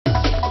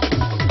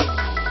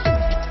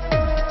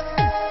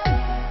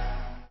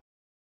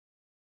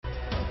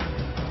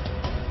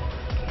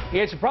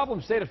It's a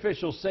problem state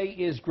officials say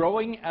is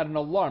growing at an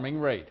alarming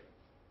rate.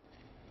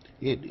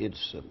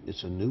 It's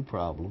a new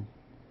problem.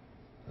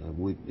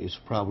 It's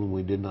a problem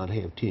we did not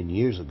have 10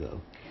 years ago.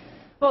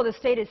 Well, the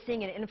state is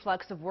seeing an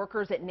influx of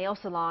workers at nail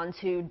salons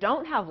who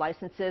don't have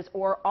licenses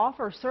or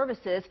offer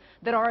services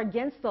that are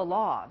against the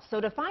law. So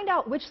to find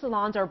out which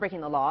salons are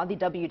breaking the law, the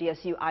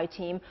WDSU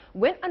I-team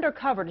went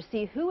undercover to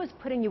see who is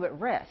putting you at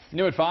risk.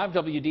 New at 5,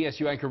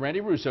 WDSU anchor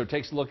Randy Russo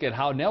takes a look at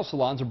how nail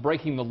salons are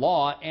breaking the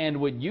law and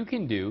what you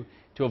can do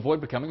to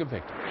avoid becoming a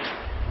victim.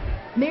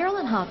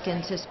 Marilyn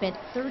Hopkins has spent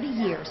 30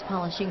 years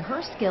polishing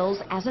her skills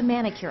as a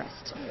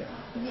manicurist.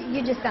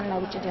 You just got to know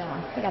what you're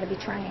doing. You got to be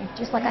trained,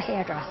 just like a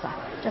hairdresser,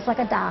 just like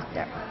a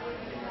doctor.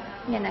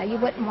 You know, you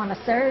wouldn't want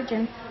a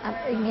surgeon,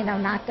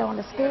 not going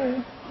to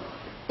school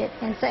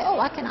and say, oh,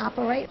 I can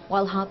operate.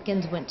 While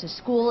Hopkins went to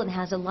school and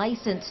has a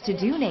license to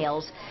do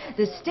nails,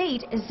 the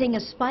state is seeing a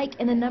spike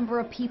in the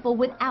number of people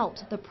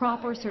without the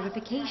proper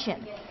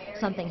certification,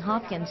 something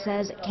Hopkins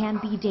says can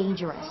be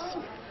dangerous.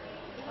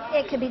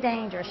 It could be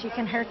dangerous. You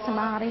can hurt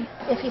somebody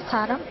if you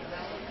cut them.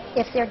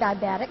 If they're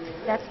diabetic,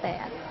 that's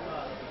bad.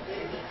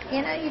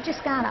 You know, you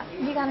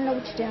gotta know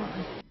what you're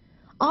doing.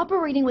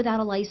 Operating without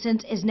a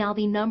license is now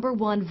the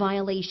 #1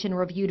 violation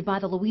reviewed by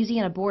the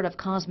Louisiana Board of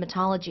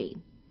Cosmetology.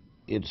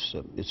 It's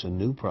a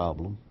new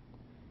problem.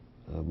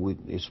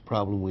 It's a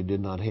problem we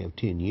did not have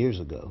 10 years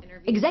ago.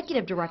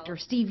 Executive Director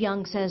Steve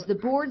Young says the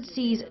board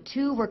sees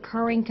 2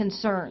 recurring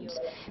concerns: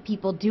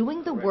 people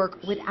doing the work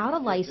without a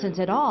license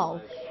at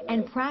all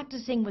and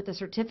practicing with a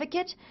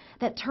certificate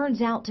that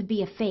turns out to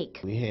be a fake.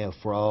 We have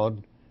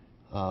fraud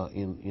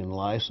in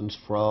license,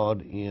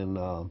 fraud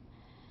in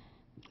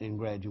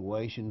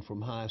graduation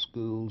from high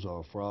schools,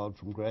 or fraud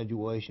from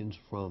graduations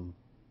from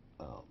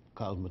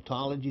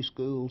cosmetology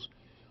schools,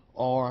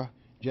 or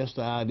just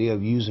the idea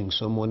of using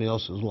someone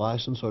else's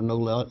license or no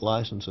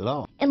license at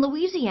all. In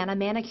Louisiana,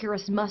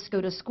 manicurists must go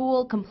to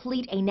school,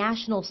 complete a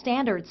national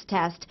standards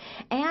test,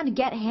 and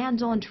get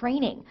hands-on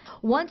training.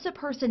 Once a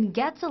person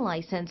gets a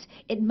license,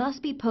 it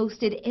must be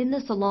posted in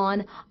the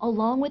salon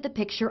along with a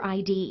picture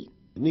ID.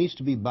 It needs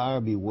to be buyer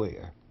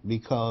beware,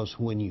 because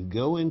when you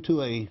go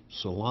into a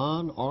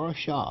salon or a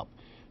shop,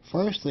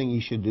 first thing you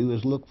should do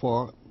is look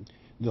for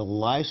the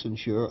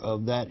licensure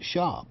of that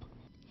shop.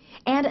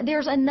 And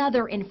there's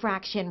another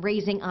infraction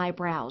raising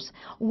eyebrows: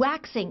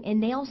 waxing in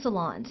nail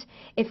salons.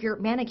 If your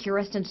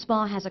manicurist and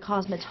spa has a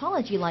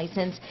cosmetology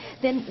license,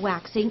 then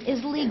waxing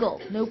is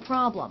legal, no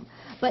problem.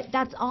 But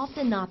that's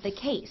often not the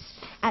case.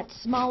 At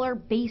smaller,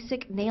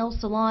 basic nail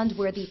salons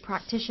where the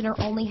practitioner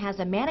only has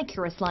a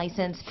manicurist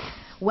license,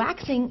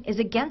 waxing is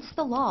against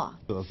the law.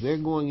 So if they're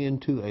going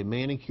into a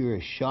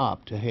manicurist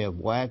shop to have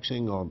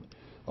waxing or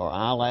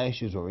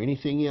eyelashes or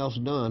anything else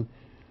done,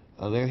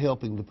 they're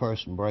helping the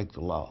person break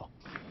the law.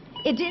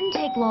 It didn't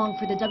take long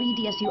for the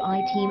WDSU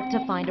I-team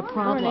to find a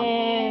problem.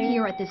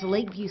 Here at this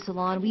Lakeview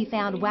salon, we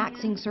found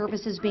waxing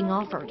services being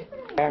offered.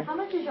 How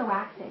much is your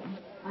waxing?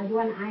 You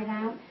want an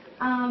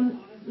eye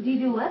do you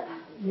do lip?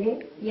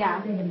 Lip? Yeah.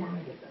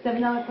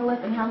 $7 for lip,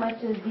 and how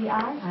much is the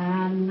eye?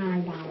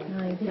 $9.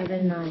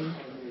 $9.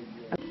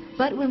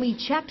 But when we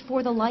checked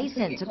for the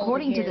license,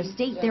 according to the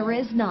state, there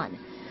is none.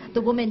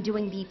 The woman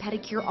doing the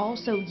pedicure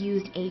also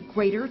used a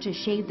grater to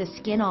shave the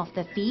skin off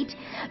the feet.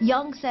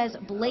 Young says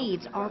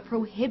blades are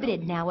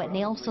prohibited now at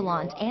nail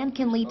salons and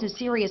can lead to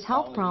serious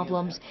health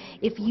problems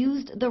if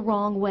used the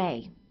wrong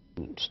way.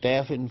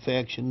 Staph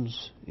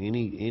infections,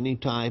 any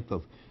type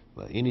of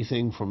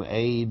anything from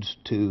AIDS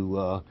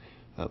to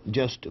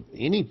just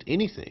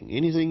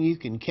anything you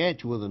can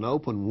catch with an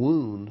open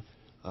wound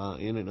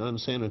in an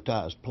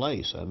unsanitized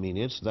place. I mean,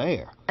 it's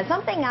there.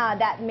 Something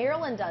that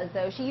Marilyn does,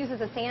 though, she uses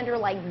a sander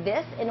like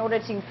this in order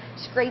to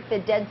scrape the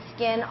dead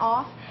skin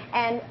off.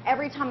 And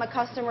every time a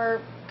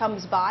customer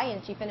comes by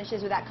and she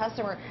finishes with that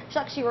customer,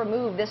 she'll actually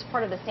remove this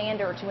part of the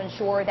sander to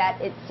ensure that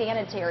it's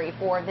sanitary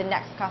for the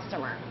next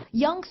customer.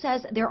 Young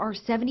says there are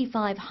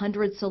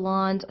 7,500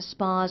 salons,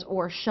 spas,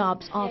 or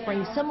shops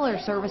offering similar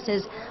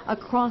services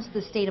across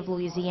the state of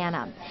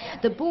Louisiana.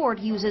 The board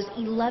uses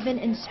 11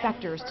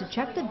 inspectors to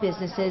check the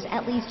businesses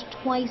at least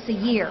twice a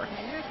year.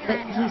 But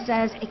he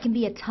says it can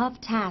be a tough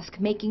task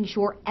making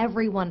sure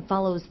everyone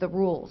follows the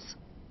rules.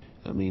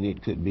 I mean,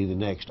 it could be the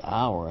next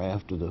hour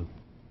after the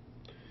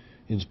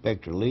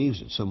inspector leaves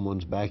that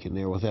someone's back in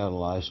there without a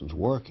license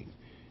working.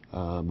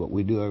 But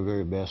we do our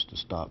very best to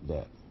stop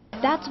that.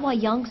 That's why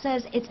Young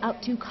says it's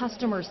up to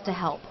customers to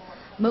help.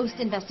 Most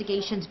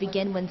investigations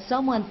begin when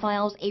someone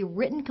files a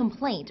written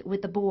complaint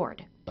with the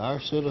board. Our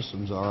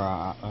citizens are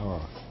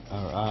our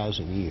eyes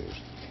and ears.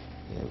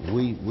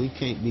 We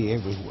can't be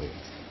everywhere,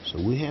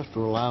 so we have to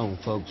rely on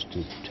folks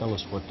to tell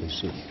us what they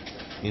see,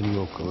 and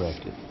we'll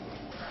correct it.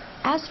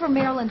 As for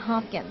Marilyn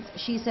Hopkins,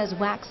 she says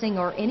waxing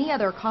or any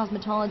other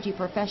cosmetology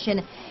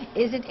profession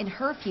isn't in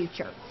her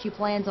future. She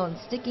plans on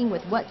sticking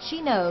with what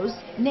she knows,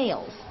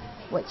 nails,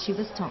 what she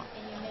was taught.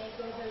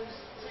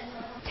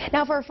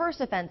 Now, for a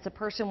first offense, the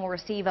person will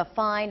receive a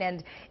fine,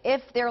 and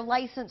if they're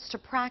licensed to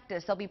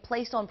practice, they'll be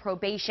placed on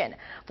probation.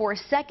 For a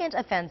second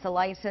offense, the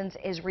license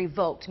is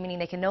revoked, meaning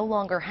they can no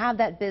longer have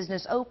that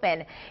business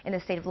open in the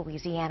state of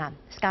Louisiana.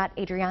 Scott,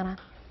 Adriana.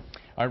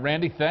 All right,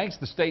 Randy, thanks.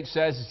 The state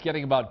says it's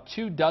getting about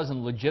 24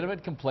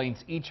 legitimate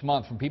complaints each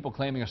month from people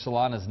claiming a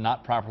salon is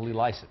not properly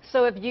licensed.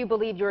 So if you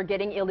believe you're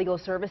getting illegal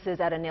services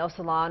at a nail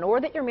salon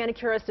or that your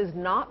manicurist is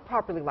not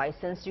properly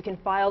licensed, you can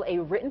file a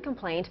written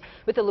complaint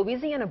with the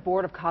Louisiana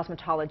Board of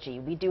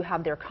Cosmetology. We do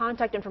have their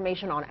contact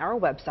information on our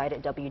website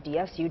at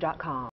WDSU.com.